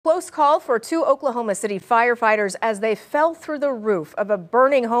Close call for two Oklahoma City firefighters as they fell through the roof of a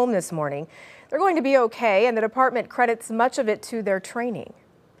burning home this morning. They're going to be okay, and the department credits much of it to their training.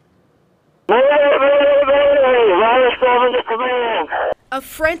 A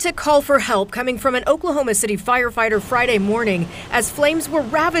frantic call for help coming from an Oklahoma City firefighter Friday morning as flames were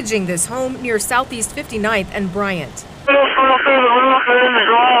ravaging this home near Southeast 59th and Bryant.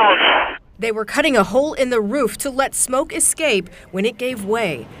 They were cutting a hole in the roof to let smoke escape when it gave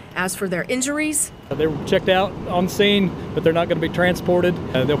way. As for their injuries, they were checked out on scene, but they're not going to be transported.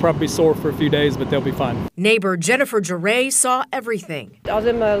 They'll probably be sore for a few days, but they'll be fine. Neighbor Jennifer Geray saw everything. I was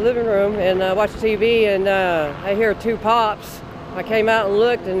in my living room and watched TV, and I hear two pops. I came out and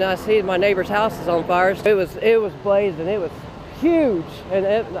looked, and I see my neighbor's house is on fire. It was blazing. It was huge,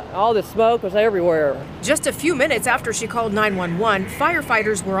 and all the smoke was everywhere. Just a few minutes after she called 911,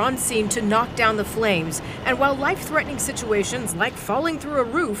 firefighters were on scene to knock down the flames. And while life-threatening situations like falling through a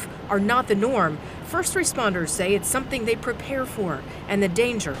roof are not the norm, first responders say it's something they prepare for, and the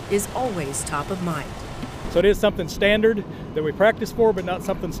danger is always top of mind. So it is something standard that we practice for, but not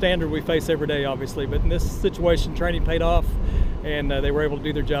something standard we face every day, obviously. But in this situation, training paid off, and they were able to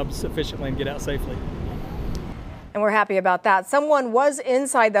do their jobs efficiently and get out safely. And we're happy about that. Someone was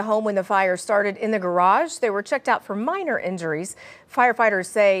inside the home when the fire started in the garage. They were checked out for minor injuries. Firefighters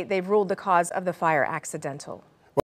say they've ruled the cause of the fire accidental.